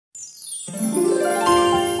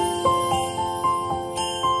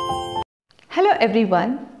Hello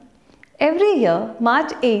everyone. Every year,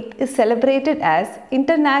 March 8th is celebrated as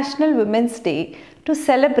International Women's Day to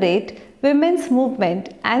celebrate women's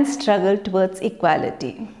movement and struggle towards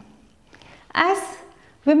equality. As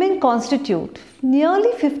women constitute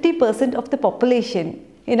nearly 50% of the population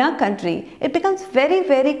in our country, it becomes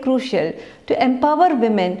very crucial to empower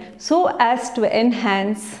women so as to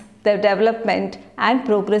enhance the development and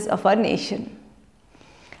progress of our nation.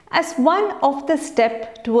 As one of the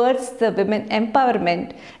steps towards the women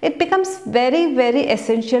empowerment, it becomes very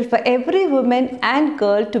essential for every woman and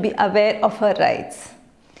girl to be aware of her rights.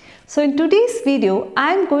 So in today's video,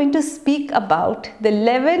 I am going to speak about the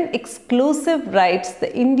 11 exclusive rights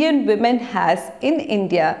the Indian women has in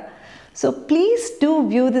India. So please do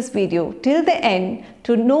view this video till the end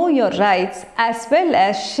to know your rights as well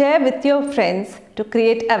as share with your friends to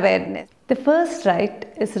create awareness. The first right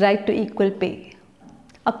is right to equal pay.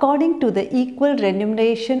 According to the Equal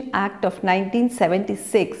Remuneration Act of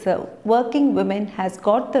 1976, a working woman has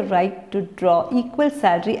got the right to draw equal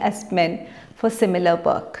salary as men for similar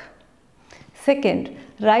work. Second,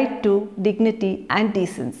 right to dignity and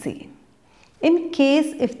decency. In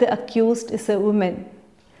case if the accused is a woman,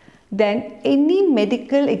 then any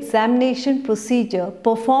medical examination procedure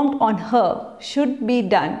performed on her should be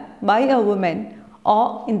done by a woman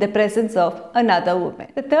or in the presence of another woman.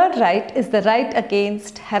 The third right is the right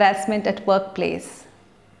against harassment at workplace.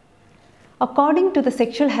 According to the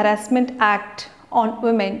Sexual Harassment Act on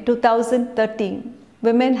Women 2013,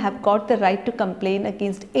 women have got the right to complain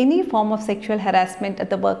against any form of sexual harassment at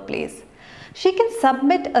the workplace. She can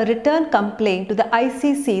submit a return complaint to the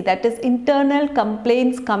ICC, that is Internal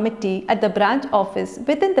Complaints Committee at the branch office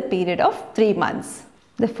within the period of 3 months.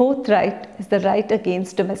 The fourth right is the right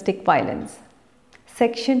against domestic violence.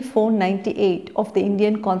 Section 498 of the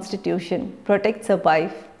Indian Constitution protects a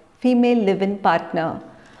wife, female live-in partner,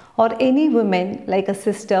 or any woman like a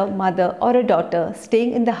sister, mother, or a daughter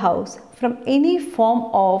staying in the house from any form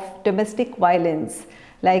of domestic violence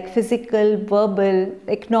like physical, verbal,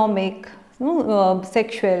 economic,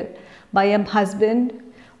 sexual by a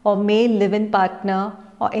husband or male live-in partner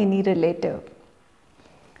or any relative.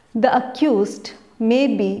 The accused may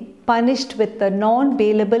be punished with a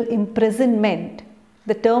non-bailable imprisonment,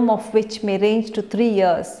 the term of which may range to 3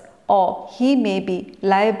 years, or he may be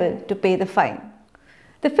liable to pay the fine.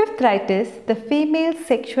 The fifth right is the female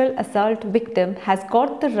sexual assault victim has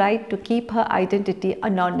got the right to keep her identity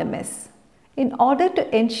anonymous. In order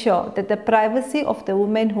to ensure that the privacy of the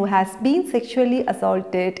woman who has been sexually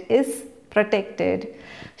assaulted is protected,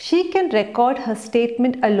 she can record her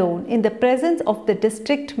statement alone in the presence of the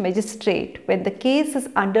district magistrate when the case is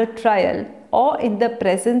under trial or in the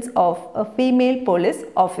presence of a female police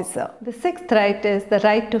officer. The sixth right is the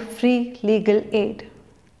right to free legal aid.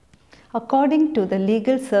 According to the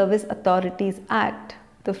Legal Service Authorities Act,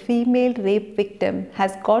 the female rape victim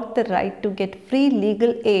has got the right to get free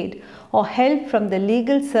legal aid or help from the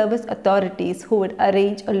legal service authorities who would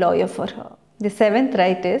arrange a lawyer for her. The seventh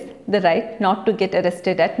right is the right not to get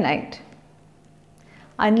arrested at night.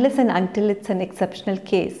 Unless and until it's an exceptional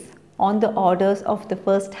case, on the orders of the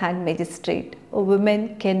first-hand magistrate, a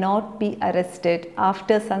woman cannot be arrested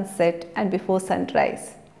after sunset and before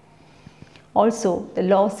sunrise. Also, the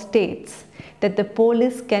law states that the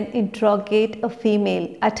police can interrogate a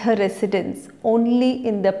female at her residence only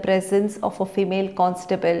in the presence of a female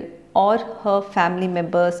constable or her family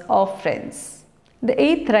members or friends. The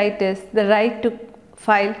eighth right is the right to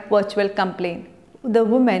file virtual complaint. The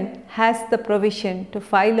woman has the provision to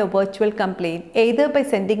file a virtual complaint either by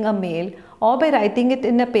sending a mail or by writing it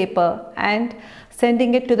in a paper and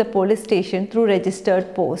sending it to the police station through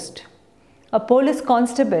registered post. A police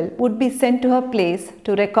constable would be sent to her place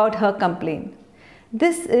to record her complaint.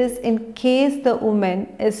 This is in case the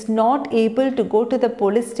woman is not able to go to the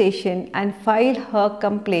police station and file her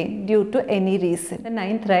complaint due to any reason. The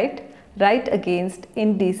ninth right, right against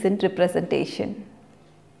indecent representation.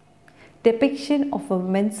 Depiction of a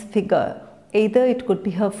woman's figure, either it could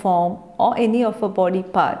be her form or any of her body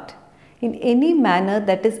part, in any manner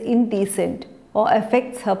that is indecent or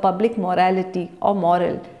affects her public morality or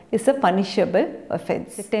moral is a punishable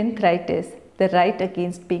offence. The 10th right is the right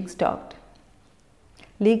against being stalked.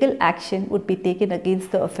 Legal action would be taken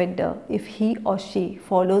against the offender if he or she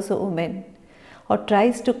follows a woman or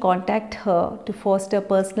tries to contact her to foster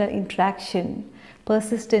personal interaction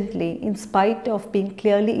persistently in spite of being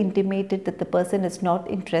clearly intimated that the person is not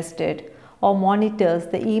interested, or monitors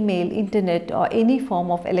the email, internet or any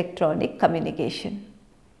form of electronic communication.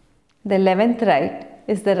 The 11th right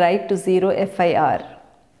is the right to zero FIR.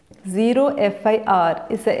 Zero FIR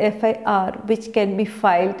is a FIR which can be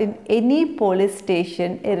filed in any police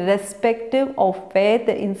station irrespective of where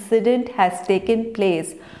the incident has taken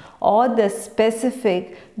place or the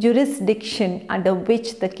specific jurisdiction under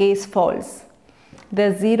which the case falls.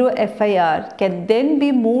 The zero FIR can then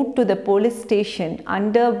be moved to the police station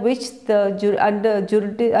under which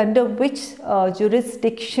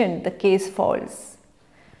jurisdiction the case falls.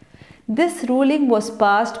 This ruling was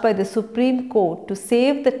passed by the Supreme Court to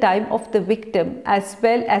save the time of the victim as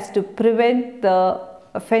well as to prevent the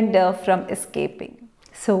offender from escaping.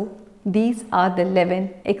 So, these are the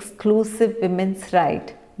 11 exclusive women's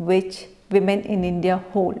rights which women in India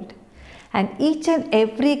hold. And each and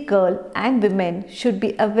every girl and woman should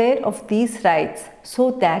be aware of these rights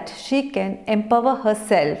so that she can empower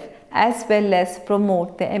herself as well as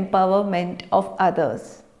promote the empowerment of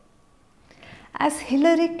others. As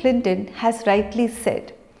Hillary Clinton has rightly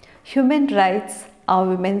said, human rights are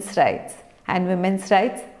women's rights and women's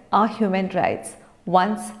rights are human rights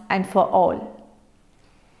once and for all.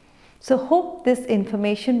 So hope this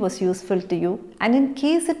information was useful to you, and in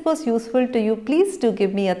case it was useful to you, please do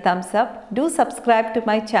give me a thumbs up, do subscribe to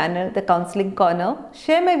my channel The Counseling Corner,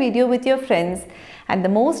 share my video with your friends, and the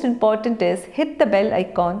most important is hit the bell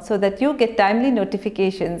icon so that you get timely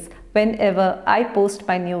notifications whenever I post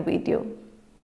my new video.